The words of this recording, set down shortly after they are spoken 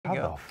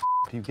How the f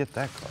do you get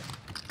that card?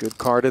 Good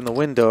card in the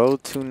window,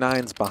 2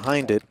 9s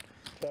behind it,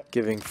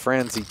 giving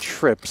Franzi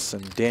trips,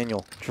 and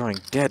Daniel drawing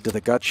dead to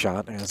the gut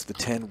shot, as the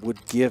 10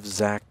 would give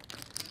Zach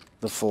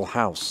the full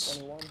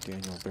house.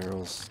 Daniel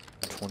barrels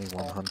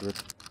 2100.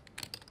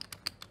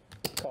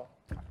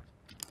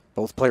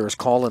 Both players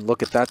call and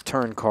look at that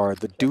turn card.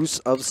 The deuce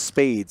of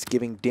spades,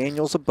 giving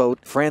Daniels a boat.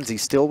 Franzi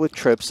still with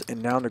trips,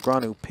 and now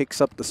Negreanu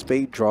picks up the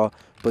spade draw,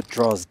 but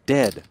draws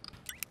dead.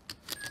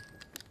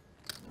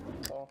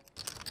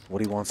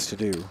 What he wants to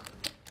do.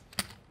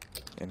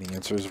 And the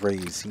answer is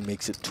raise. He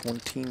makes it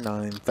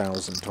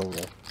 29,000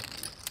 total,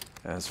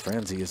 as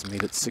Franzi has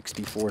made it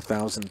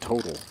 64,000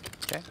 total.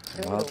 Okay.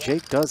 While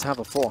Jake does have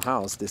a full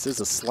house, this is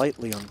a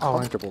slightly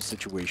uncomfortable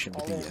situation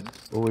to be in.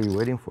 What were you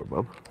waiting for,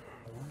 bub?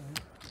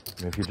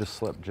 I mean, if you just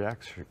slept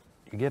jacks, you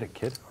get it,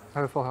 kid. I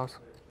have a full house.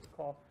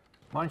 Why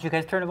don't you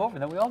guys turn him over,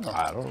 then we all know.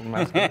 I don't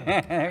know.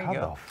 There you How go.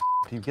 the f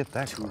do you get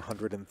that card?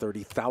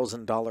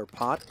 $230,000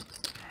 pot.